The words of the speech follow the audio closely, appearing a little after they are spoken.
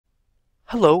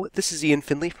Hello, this is Ian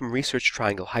Finley from Research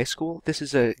Triangle High School. This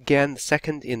is again the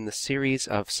second in the series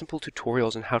of simple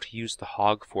tutorials on how to use the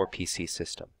HOG 4PC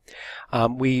system.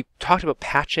 We talked about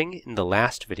patching in the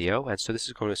last video, and so this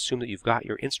is going to assume that you've got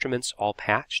your instruments all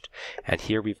patched. And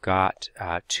here we've got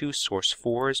two source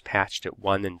 4s patched at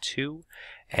 1 and 2,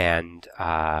 and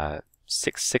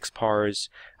 6 pars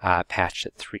patched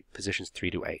at positions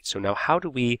 3 to 8. So now how do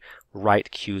we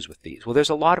write cues with these? Well, there's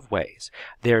a lot of ways.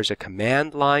 There's a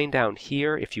command line down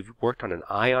here. If you've worked on an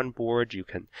ion board, you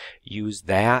can use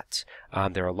that.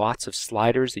 There are lots of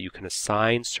sliders that you can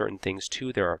assign certain things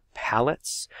to. There are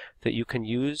palettes that you can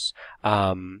use.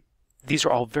 These are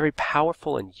all very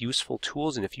powerful and useful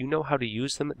tools, and if you know how to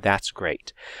use them, that's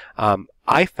great.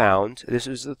 I found, this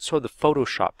is sort of the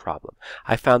Photoshop problem,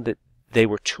 I found that they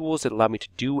were tools that allowed me to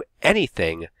do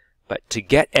anything, but to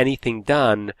get anything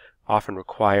done often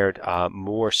required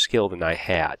more skill than I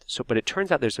had. But it turns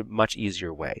out there's a much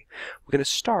easier way. We're going to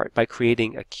start by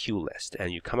creating a cue list,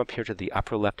 and you come up here to the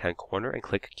upper left-hand corner and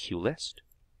click Cue List.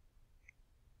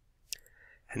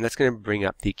 And that's going to bring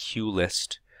up the Cue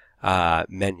List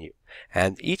menu.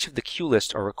 And each of the cue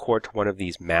lists are recorded to one of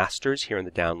these masters here in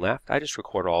the down left. I just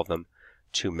record all of them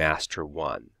to master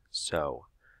 1. So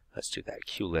let's do that,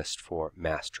 cue list for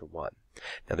master 1.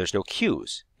 Now there's no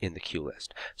cues in the cue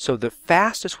list. So the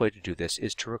fastest way to do this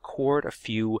is to record a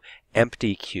few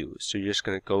empty cues. So you're just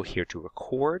going to go here to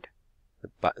record, the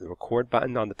record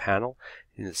button on the panel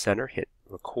in the center, hit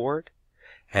record,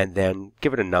 and then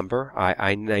give it a number.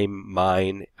 I name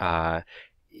mine by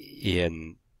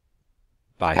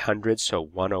hundreds, so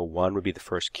 101 would be the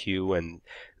first cue, and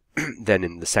then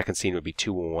in the second scene would be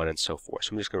 201 and so forth.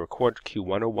 So I'm just going to record cue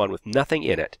 101 with nothing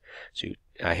in it. So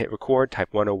I hit record, type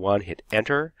 101, hit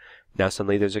enter. Now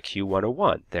suddenly there's a cue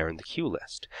 101 there in the cue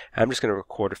list. I'm just going to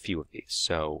record a few of these.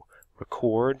 So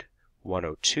record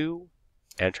 102,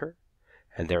 enter,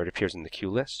 and there it appears in the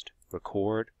cue list.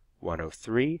 Record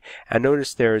 103, and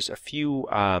notice there's a few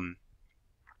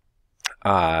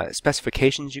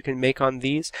specifications you can make on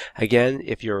these. Again,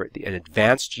 if you're an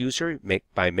advanced user,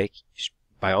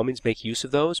 by all means make use of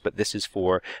those, but this is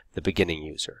for the beginning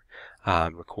user.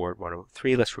 Record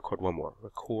 103, let's record one more.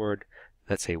 Record,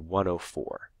 let's say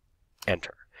 104,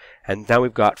 enter. And now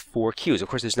we've got 4 cues. Of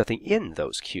course, there's nothing in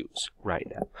those cues right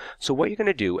now. So what you're going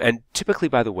to do, and typically,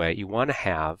 by the way, you want to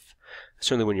have,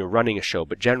 certainly when you're running a show,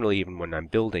 but generally even when I'm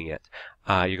building it,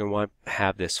 you're going to want to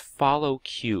have this follow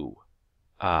cue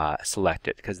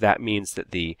selected, because that means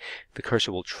that the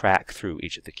cursor will track through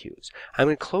each of the cues. I'm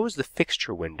going to close the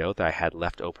fixture window that I had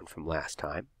left open from last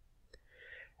time.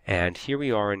 And here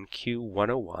we are in cue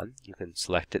 101. You can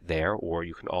select it there, or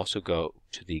you can also go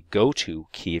to the go-to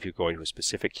key if you're going to a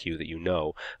specific cue that you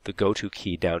know. The go-to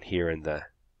key down here in the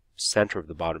center of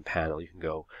the bottom panel, you can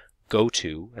go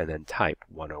to and then type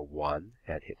 101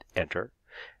 and hit enter.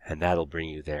 And that'll bring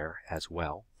you there as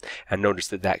well. And notice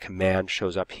that that command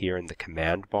shows up here in the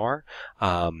command bar,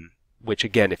 which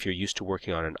again, if you're used to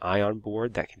working on an ion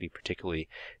board, that can be particularly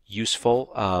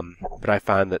useful. But I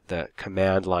find that the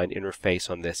command line interface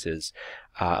on this is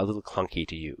a little clunky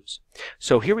to use.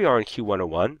 So here we are in cue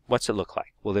 101. What's it look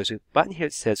like? Well, there's a button here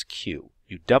that says cue.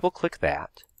 You double click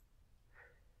that,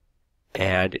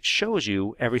 and it shows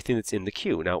you everything that's in the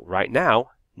queue. Now, right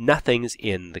now, nothing's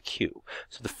in the queue.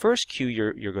 So the first queue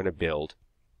you're going to build,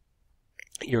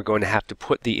 you're going to have to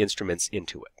put the instruments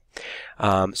into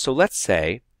it. So let's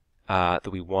say that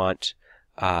we want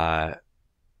our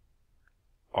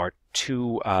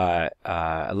 2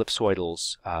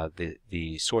 ellipsoidals,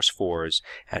 the source 4s,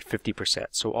 at 50%.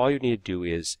 So all you need to do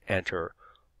is enter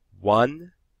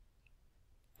 1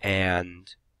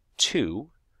 and 2.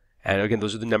 And again,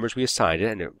 those are the numbers we assigned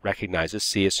it, and it recognizes.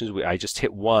 See, as soon as I just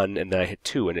hit 1 and then I hit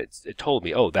 2, and it told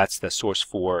me, oh, that's the source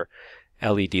 4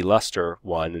 LED luster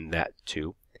 1 and that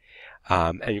 2.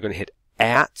 And you're going to hit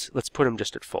at, let's put them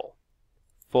just at full.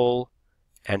 Full,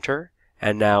 enter,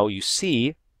 and now you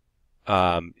see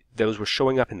those were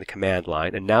showing up in the command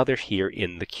line, and now they're here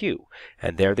in the queue.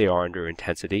 And there they are under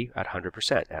intensity at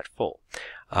 100%, at full.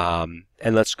 And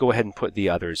let's go ahead and put the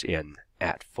others in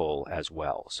at full as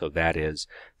well. So that is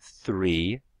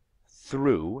 3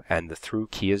 through, and the through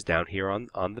key is down here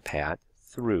on the pad,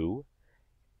 through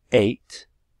 8,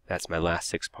 that's my last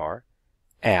 6 par,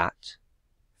 at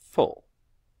full.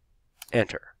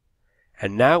 Enter.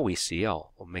 And now we see,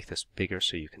 I'll make this bigger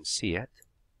so you can see it.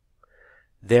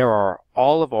 There are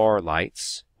all of our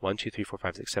lights, 1, 2, 3, 4,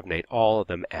 5, 6, 7, 8, all of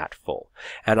them at full.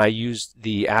 And I used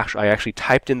I actually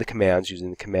typed in the commands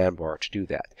using the command bar to do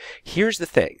that. Here's the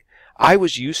thing. I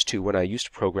was used to, when I used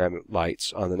to program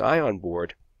lights on an ion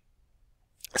board,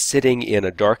 sitting in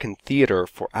a darkened theater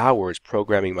for hours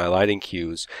programming my lighting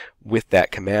cues with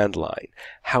that command line.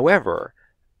 However,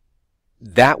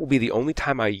 that will be the only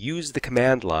time I use the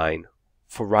command line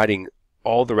for writing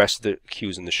all the rest of the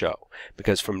cues in the show,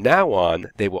 because from now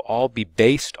on they will all be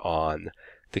based on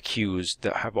the cues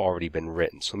that have already been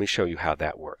written. So let me show you how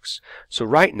that works. So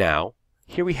right now,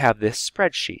 here we have this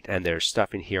spreadsheet, and there's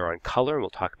stuff in here on color, and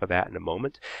we'll talk about that in a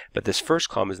moment, but this first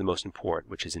column is the most important,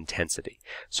 which is intensity.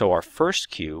 So our first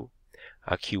cue,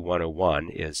 Q101,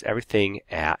 is everything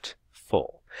at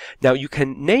full. Now you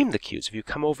can name the cues. If you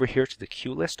come over here to the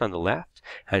cue list on the left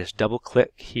and just double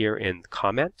click here in the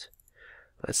comment,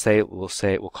 let's say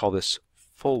we'll call this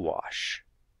full wash.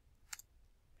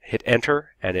 Hit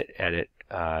enter and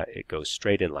it goes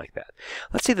straight in like that.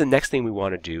 Let's say the next thing we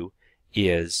want to do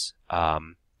is a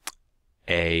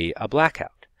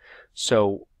blackout.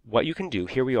 So what you can do,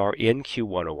 here we are in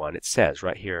Q101. It says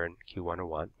right here in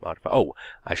Q101 modify. Oh,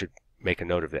 I should make a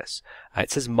note of this. It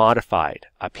says modified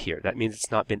up here. That means it's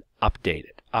not been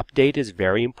updated. Update is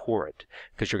very important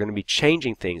because you're going to be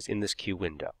changing things in this cue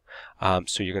window.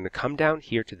 So you're going to come down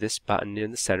here to this button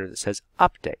in the center that says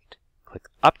update. Click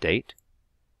update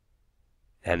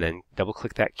and then double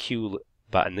click that cue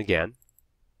button again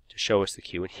to show us the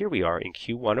cue. And here we are in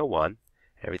Q101.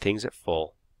 Everything's at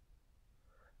full,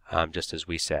 just as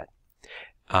we said.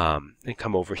 And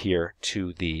come over here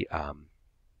to the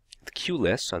cue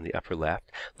list on the upper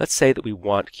left. Let's say that we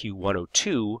want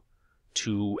Q102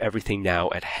 to everything now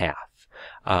at half.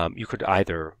 You could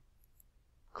either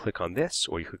click on this,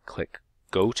 or you could click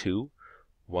go to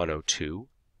 102,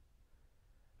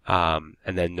 and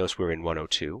then notice we're in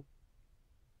 102,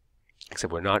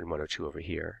 except we're not in 102 over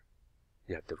here.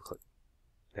 Yeah, double click.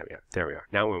 There we are. There we are.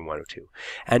 Now we're in 102.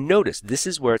 And notice, this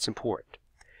is where it's important.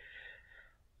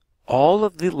 All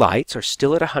of the lights are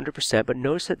still at 100%, but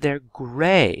notice that they're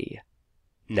gray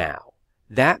now.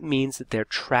 That means that they're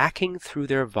tracking through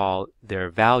their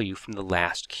value from the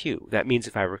last cue. That means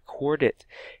if I record it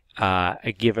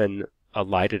a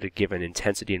light at a given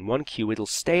intensity in one cue, it'll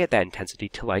stay at that intensity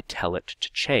till I tell it to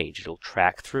change. It'll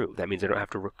track through. That means I don't have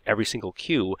to every single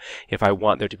cue. If I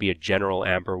want there to be a general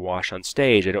amber wash on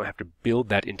stage, I don't have to build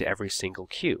that into every single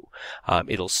cue.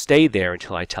 It'll stay there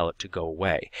until I tell it to go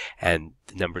away. And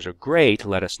the numbers are gray to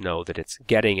let us know that it's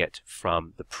getting it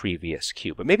from the previous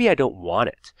cue. But maybe I don't want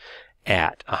it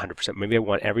at 100%. Maybe I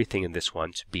want everything in this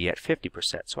one to be at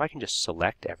 50%. So I can just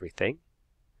select everything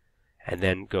and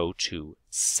then go to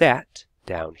set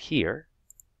down here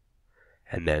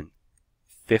and then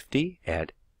 50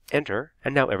 and enter,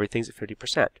 and now everything's at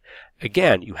 50%.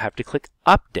 Again, you have to click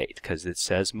update because it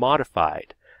says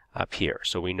modified up here,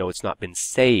 so we know it's not been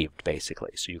saved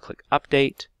basically. So you click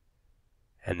update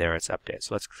and there it's updated.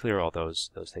 So let's clear all those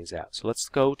things out. So let's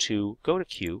go to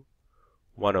Q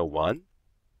 101,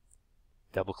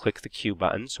 double click the Q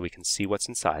button so we can see what's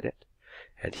inside it,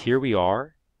 and here we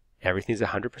are. Everything's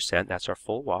 100%. That's our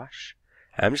full wash.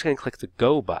 And I'm just going to click the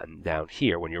Go button down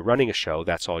here. When you're running a show,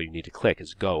 that's all you need to click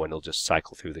is Go, and it'll just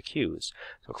cycle through the cues.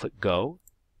 So click Go,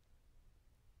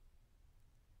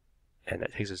 and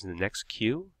that takes us to the next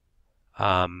cue.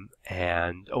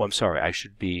 And oh, I'm sorry. I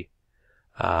should be.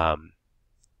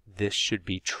 This should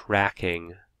be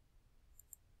tracking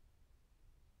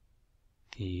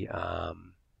the.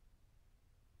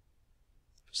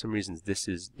 For some reasons this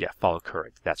is, follow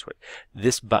current. That's what.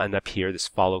 This button up here, this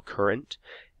follow current,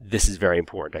 this is very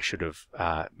important. I should have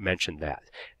mentioned that.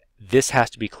 This has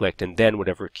to be clicked, and then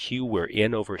whatever cue we're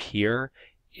in over here,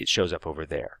 it shows up over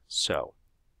there. So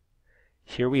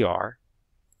here we are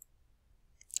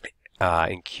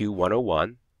in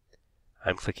Q101.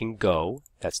 I'm clicking Go.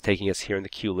 That's taking us here in the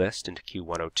cue list into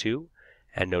Q102.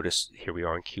 And notice here we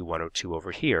are in Q102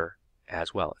 over here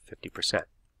as well at 50%.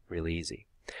 Really easy.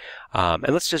 And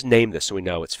let's just name this so we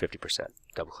know it's 50%.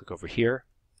 Double click over here,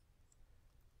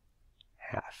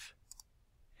 half,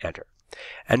 enter.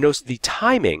 And notice the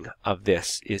timing of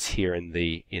this is here in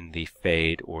the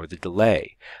fade or the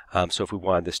delay. So if we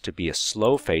wanted this to be a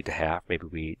slow fade to half, maybe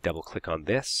we double click on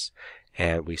this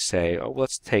and we say, oh,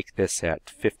 let's take this at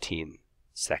 15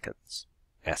 seconds.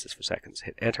 S is for seconds.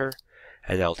 Hit enter,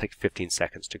 and that'll take 15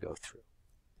 seconds to go through.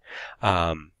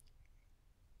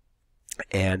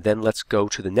 And then let's go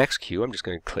to the next cue. I'm just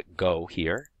going to click Go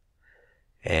here,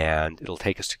 and it'll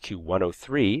take us to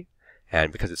Q103.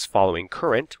 And because it's following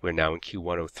current, we're now in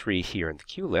Q103 here in the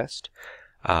cue list.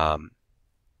 But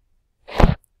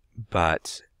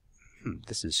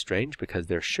this is strange because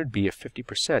there should be a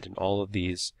 50% in all of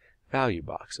these value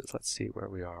boxes. Let's see where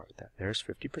we are with that. There's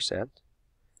 50%, and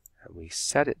we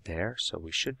set it there, so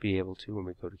we should be able to, when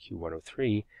we go to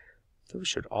Q103, those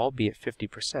should all be at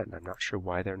 50%. I'm not sure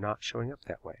why they're not showing up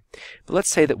that way. But let's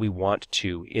say that we want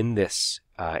to, in this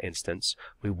instance,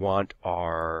 we want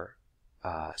our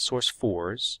source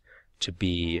 4s to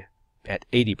be at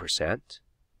 80%.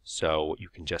 So you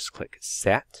can just click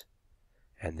Set,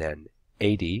 and then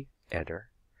 80, enter.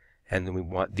 And then we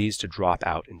want these to drop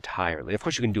out entirely. Of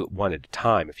course, you can do it one at a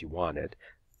time if you wanted.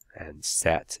 And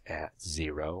set at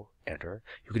 0, enter.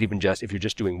 You could even just, if you're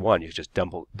just doing one, you could just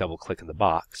double click in the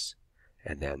box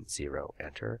and then 0,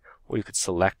 enter. Or you could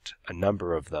select a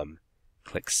number of them,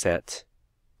 click set,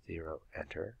 0,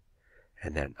 enter,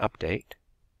 and then update.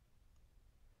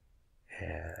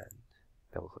 And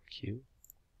double click Q.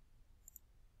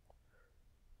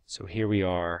 So here we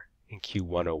are in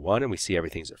Q101 and we see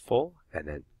everything's at full, and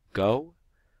then go.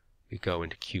 We go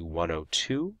into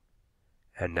Q102.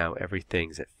 And now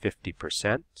everything's at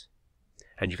 50%.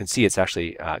 And you can see it's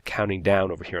actually counting down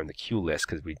over here on the queue list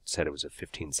because we said it was a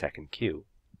 15-second queue.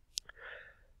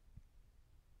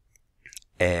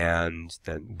 And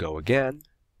then go again.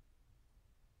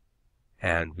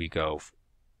 And we go,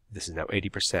 this is now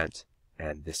 80%,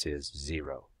 and this is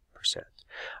 0%.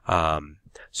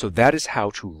 So that is how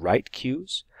to write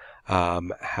queues,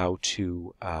 how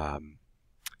to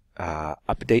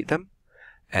update them,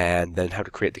 and then how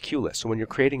to create the queue list. So when you're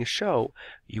creating a show,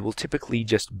 you will typically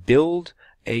just build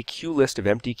a queue list of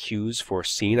empty queues for a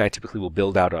scene. I typically will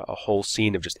build out a whole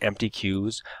scene of just empty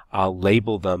queues. I'll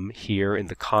label them here in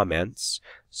the comments.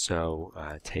 So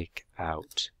take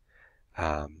out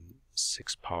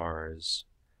 6 pars,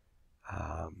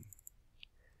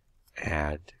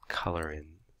 add color in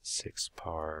 6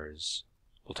 pars.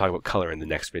 We'll talk about color in the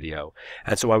next video.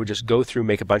 And so I would just go through,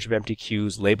 make a bunch of empty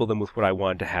queues, label them with what I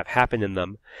wanted to have happen in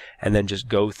them, and then just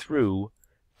go through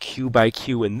queue by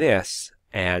queue in this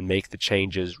and make the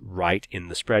changes right in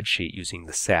the spreadsheet using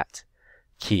the set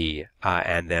key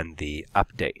and then the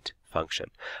update function.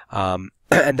 And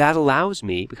that allows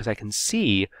me, because I can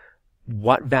see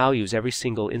what values every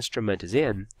single instrument is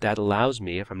in, that allows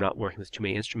me, if I'm not working with too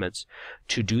many instruments,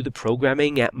 to do the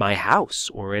programming at my house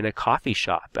or in a coffee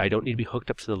shop. I don't need to be hooked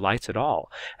up to the lights at all.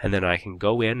 And then I can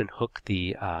go in and hook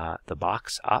the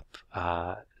box up,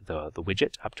 the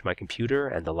widget up to my computer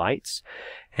and the lights,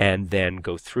 and then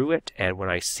go through it. And when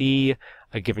I see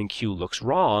a given queue looks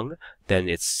wrong, then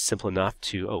it's simple enough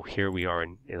to, oh, here we are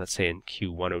in, let's say in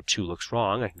queue 102 looks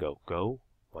wrong. I can go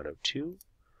 102.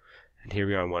 And here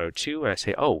we are on 102, and I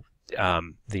say, oh,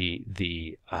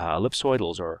 the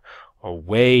ellipsoidals are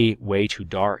way too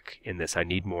dark in this. I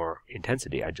need more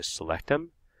intensity. I just select them,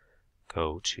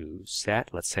 go to set.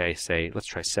 Let's say let's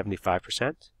try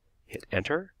 75%. Hit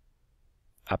enter,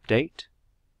 update.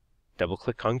 Double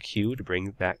click on Q to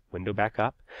bring that window back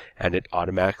up, and it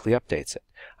automatically updates it.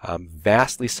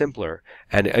 Vastly simpler,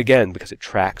 and again, because it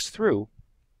tracks through,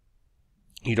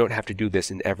 you don't have to do this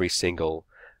in every single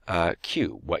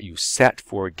queue. What you set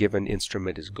for a given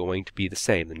instrument is going to be the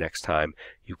same the next time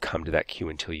you come to that queue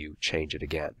until you change it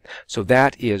again. So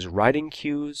that is writing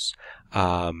queues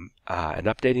and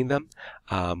updating them.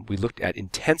 We looked at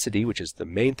intensity, which is the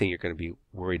main thing you're going to be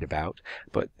worried about,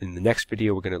 but in the next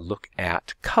video we're going to look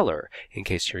at color in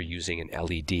case you're using an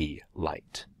LED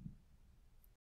light.